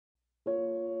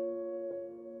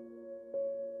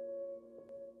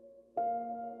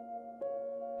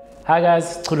Hi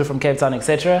guys, it's Kudu from Cape Town,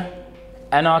 etc.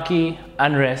 Anarchy,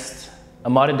 unrest, a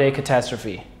modern day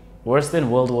catastrophe. Worse than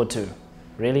World War II.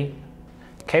 Really?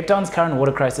 Cape Town's current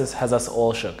water crisis has us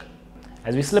all shook.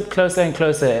 As we slip closer and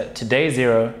closer to day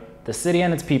zero, the city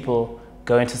and its people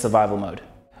go into survival mode.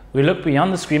 We look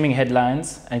beyond the screaming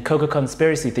headlines and coca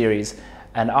conspiracy theories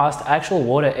and asked actual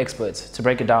water experts to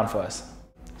break it down for us.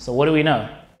 So what do we know?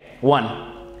 1.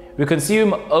 We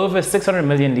consume over 600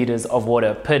 million liters of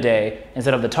water per day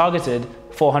instead of the targeted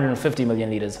 450 million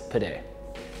liters per day.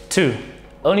 2.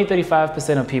 Only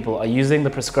 35% of people are using the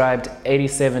prescribed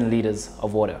 87 liters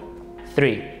of water.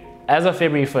 3. As of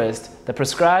February 1st, the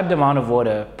prescribed amount of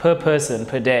water per person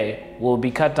per day will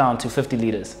be cut down to 50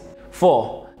 liters.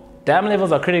 4. Dam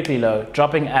levels are critically low,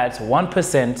 dropping at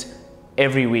 1%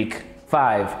 every week.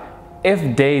 5.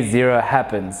 If day zero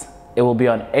happens, it will be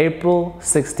on April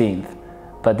 16th,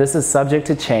 but this is subject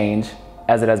to change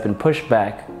as it has been pushed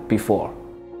back before.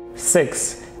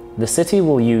 6. The city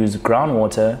will use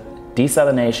groundwater,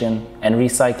 desalination, and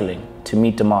recycling to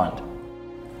meet demand.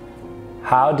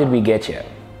 How did we get here?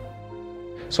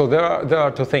 So there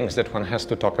are two things that one has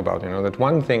to talk about. That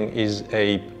one thing is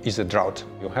a drought.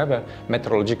 You have a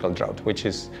meteorological drought, which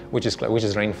is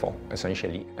rainfall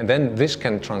essentially, and then this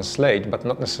can translate, but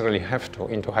not necessarily have to,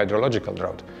 into hydrological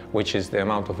drought, which is the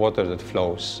amount of water that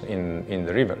flows in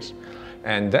the rivers,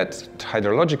 and that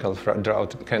hydrological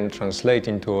drought can translate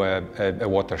into a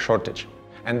water shortage,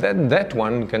 and then that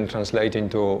one can translate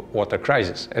into water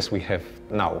crisis, as we have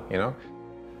now.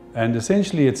 And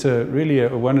essentially it's really a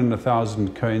 1 in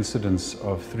 1,000 coincidence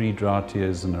of 3 drought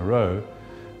years in a row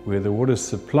where the water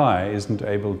supply isn't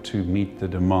able to meet the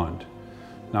demand.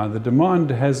 Now the demand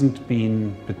hasn't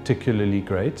been particularly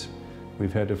great.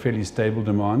 We've had a fairly stable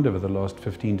demand over the last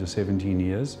 15 to 17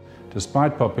 years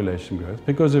despite population growth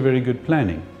because of very good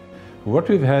planning. What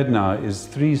we've had now is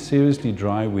 3 seriously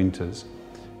dry winters,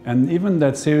 and even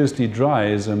that seriously dry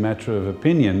is a matter of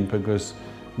opinion because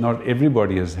not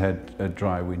everybody has had a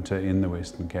dry winter in the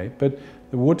Western Cape, but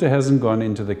the water hasn't gone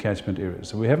into the catchment areas,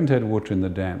 so we haven't had water in the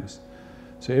dams.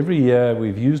 So every year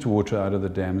we've used water out of the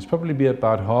dams, probably be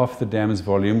about half the dam's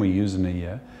volume we use in a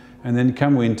year, and then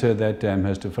come winter that dam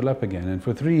has to fill up again, and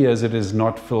for 3 years it is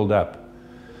not filled up.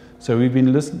 So we've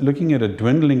been looking at a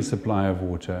dwindling supply of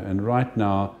water, and right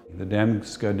now the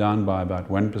dams go down by about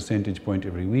 1 percentage point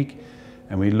every week,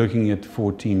 and we're looking at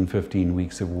 14, 15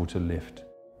 weeks of water left.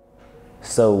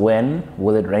 So when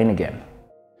will it rain again?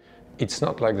 It's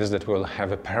not like this that we'll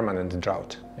have a permanent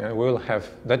drought. We'll have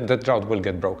that drought will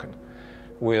get broken.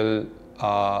 We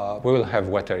will have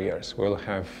wetter years. We'll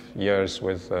have years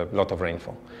with a lot of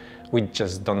rainfall. We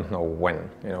just don't know when.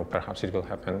 Perhaps it will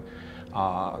happen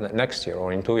next year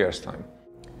or in 2 years' time.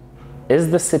 Is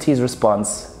the city's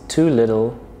response too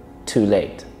little, too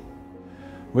late?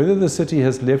 Whether the city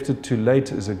has left it too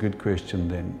late is a good question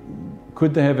then.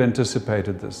 Could they have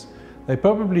anticipated this? They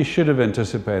probably should have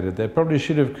anticipated. They probably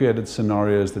should have created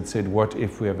scenarios that said, what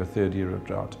if we have a 3rd year of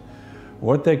drought?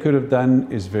 What they could have done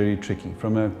is very tricky.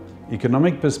 From an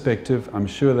economic perspective, I'm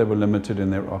sure they were limited in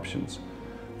their options.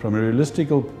 From a realistic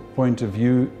point of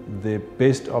view, their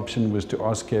best option was to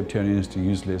ask Cape Townians to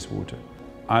use less water.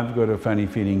 I've got a funny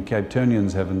feeling Cape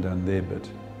Townians haven't done their bit.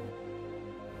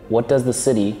 What does the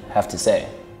city have to say?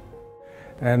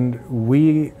 And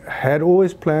we had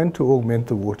always planned to augment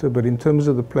the water, but in terms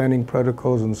of the planning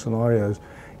protocols and scenarios,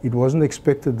 it wasn't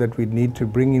expected that we'd need to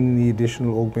bring in the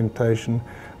additional augmentation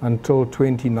until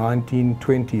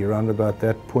 2019-20, around about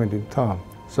that point in time.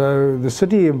 So the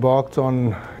city embarked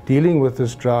on dealing with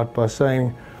this drought by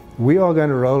saying, we are going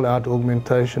to roll out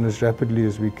augmentation as rapidly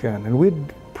as we can. And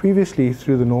we'd previously,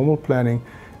 through the normal planning,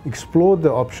 explored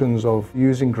the options of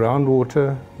using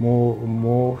groundwater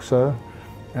more so,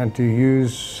 and to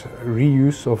use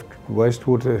reuse of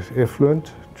wastewater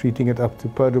effluent, treating it up to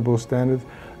potable standards,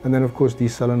 and then of course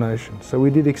desalination. So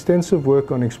we did extensive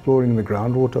work on exploring the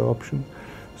groundwater option,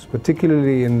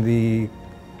 particularly in the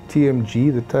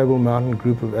TMG, the Table Mountain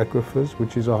Group of Aquifers,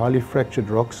 which is a highly fractured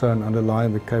rock zone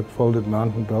underlying the Cape Folded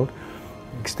Mountain Belt,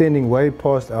 extending way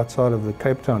past outside of the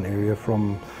Cape Town area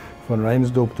from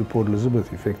Reinsdorp to Port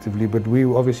Elizabeth effectively, but we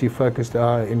obviously focused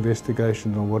our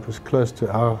investigations on what was close to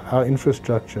our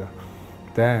infrastructure,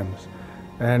 dams.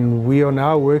 And we are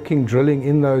now drilling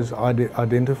in those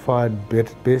identified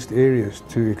best areas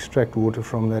to extract water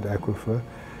from that aquifer,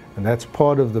 and that's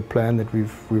part of the plan that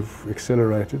we've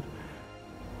accelerated.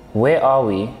 Where are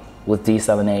we with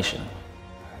desalination?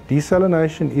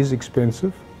 Desalination is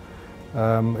expensive.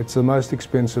 It's the most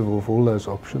expensive of all those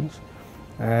options.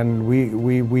 And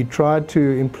we tried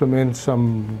to implement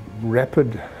some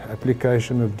rapid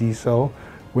application of desal,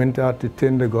 went out to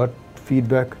tender, got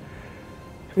feedback.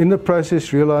 In the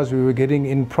process, realized we were getting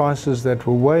in prices that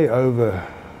were way over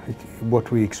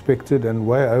what we expected and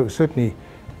way over, certainly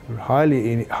high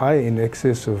in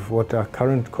excess of what our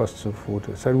current costs of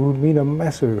water. So it would mean a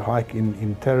massive hike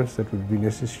in tariffs that would be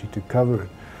necessary to cover it.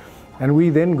 And we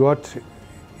then got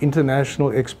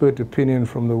international expert opinion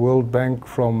from the World Bank,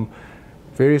 from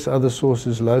various other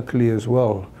sources locally as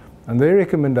well. And their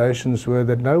recommendations were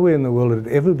that nowhere in the world had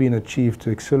ever been achieved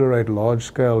to accelerate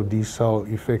large-scale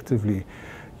desal effectively.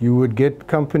 You would get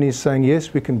companies saying,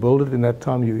 yes, we can build it in that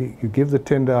time. You give the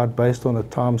tender out based on a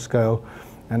time scale,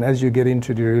 and as you get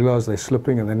into it, you realize they're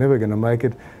slipping and they're never going to make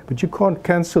it, but you can't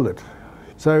cancel it.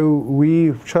 So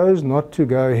we chose not to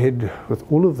go ahead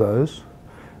with all of those.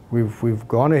 We've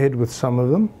gone ahead with some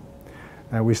of them,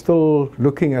 and we're still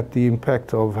looking at the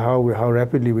impact of how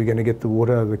rapidly we're going to get the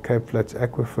water out of the Cape Flats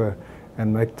aquifer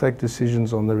and take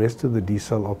decisions on the rest of the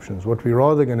desal options. What we're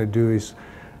rather going to do is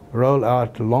roll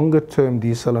out longer-term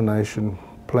desalination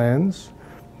plans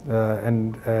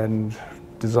and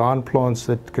design plants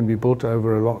that can be built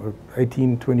over a long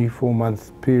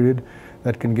 18-24-month period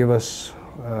that can give us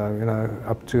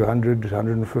up to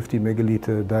 100-150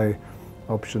 megaliter a day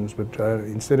options, but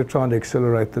instead of trying to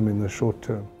accelerate them in the short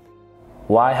term.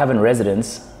 Why haven't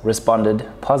residents responded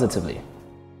positively?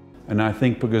 And I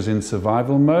think because in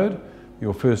survival mode,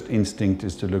 your first instinct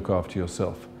is to look after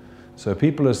yourself. So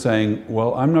people are saying,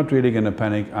 well, I'm not really going to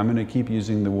panic. I'm going to keep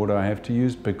using the water I have to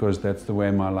use because that's the way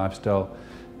my lifestyle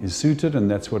is suited and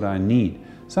that's what I need.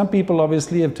 Some people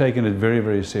obviously have taken it very,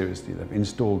 very seriously. They've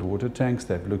installed water tanks,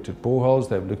 they've looked at boreholes,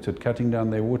 they've looked at cutting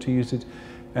down their water usage.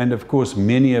 And of course,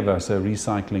 many of us are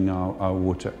recycling our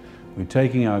water. We're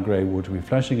taking our grey water, we're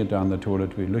flushing it down the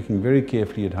toilet, we're looking very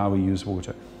carefully at how we use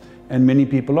water. And many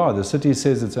people are. The city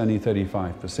says it's only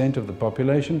 35% of the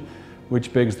population,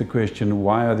 which begs the question,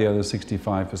 why are the other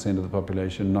 65% of the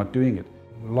population not doing it?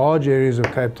 Large areas of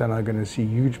Cape Town are going to see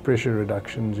huge pressure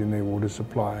reductions in their water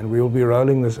supply, and we'll be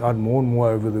rolling this out more and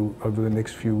more over the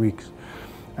next few weeks.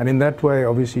 And in that way,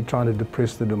 obviously trying to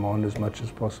depress the demand as much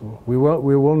as possible. We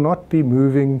will not be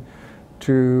moving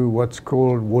to what's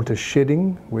called water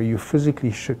shedding, where you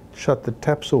physically shut the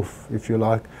taps off, if you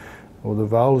like, or the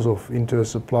valves off into a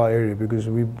supply area, because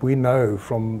we know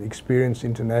from experience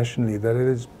internationally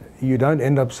that you don't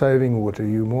end up saving water.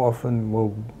 You more often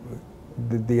will,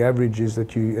 the average is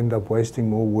that you end up wasting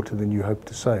more water than you hope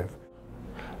to save.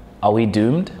 Are we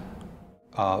doomed?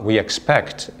 We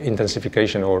expect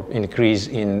intensification or increase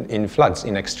in floods,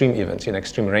 in extreme events, in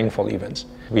extreme rainfall events.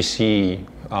 We see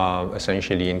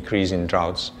essentially increase in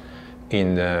droughts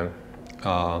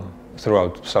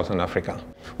throughout Southern Africa.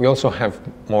 We also have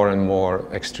more and more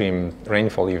extreme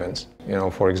rainfall events.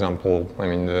 For example,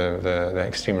 the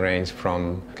extreme rains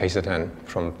from KZN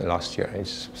from last year,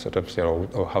 it's sort of or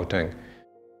Gauteng.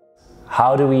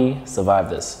 How do we survive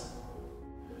this?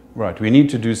 Right, we need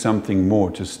to do something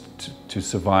more to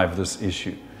survive this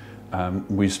issue.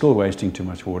 We're still wasting too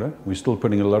much water. We're still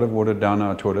putting a lot of water down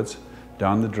our toilets,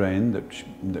 down the drain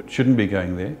that shouldn't be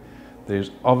going there.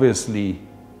 There's obviously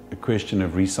a question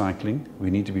of recycling. We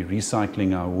need to be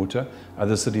recycling our water.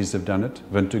 Other cities have done it.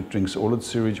 Windhoek drinks all its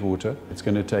sewage water. It's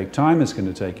going to take time, it's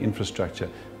going to take infrastructure.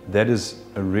 That is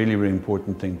a really, really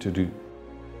important thing to do.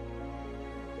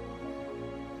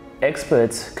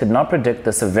 Experts could not predict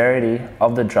the severity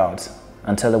of the drought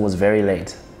until it was very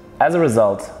late. As a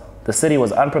result, the city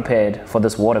was unprepared for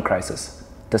this water crisis,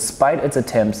 despite its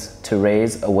attempts to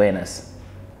raise awareness.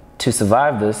 To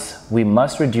survive this, we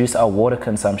must reduce our water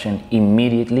consumption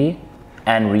immediately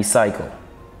and recycle.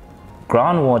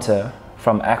 Groundwater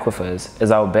from aquifers is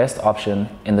our best option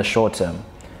in the short term,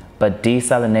 but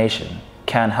desalination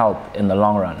can help in the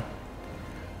long run.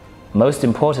 Most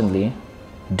importantly,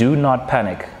 do not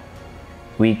panic.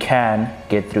 We can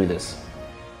get through this.